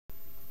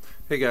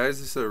Hey guys,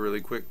 this is a really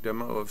quick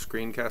demo of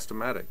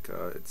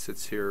ScreenCast-o-Matic. It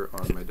sits here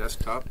on my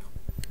desktop.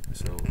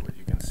 So what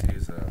you can see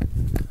is a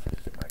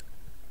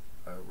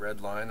red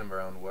line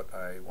around what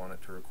I want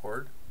it to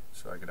record.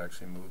 So I could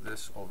actually move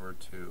this over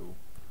to,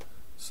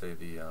 say,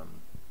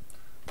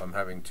 I'm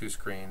having two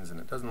screens and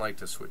it doesn't like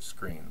to switch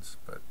screens,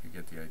 but you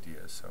get the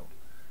idea. So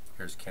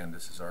here's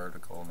Candace's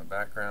article in the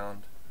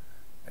background,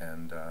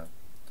 and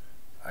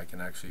I can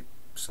actually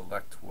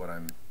select what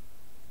I'm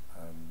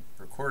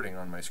recording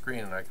on my screen,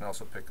 and I can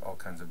also pick all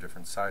kinds of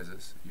different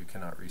sizes. You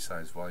cannot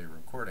resize while you're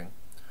recording.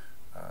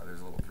 There's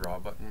a little draw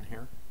button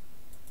here,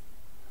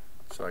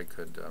 so I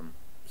could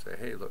say,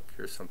 hey, look,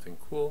 here's something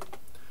cool,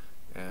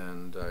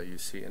 and you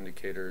see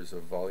indicators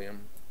of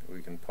volume.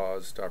 We can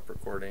pause, stop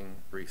recording,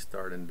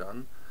 restart, and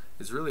done.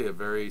 It's really a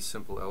very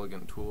simple,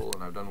 elegant tool,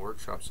 and I've done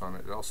workshops on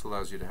it. It also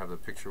allows you to have the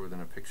picture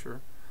within a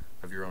picture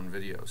of your own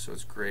video, so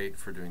it's great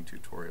for doing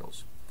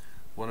tutorials.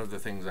 One of the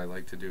things I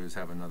like to do is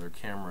have another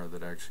camera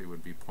that actually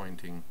would be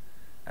pointing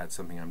at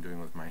something I'm doing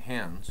with my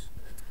hands.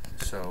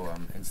 So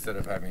instead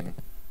of having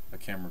a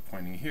camera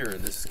pointing here,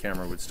 this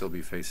camera would still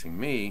be facing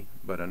me,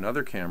 but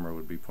another camera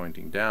would be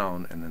pointing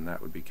down, and then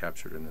that would be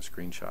captured in the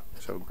screenshot.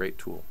 So great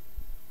tool.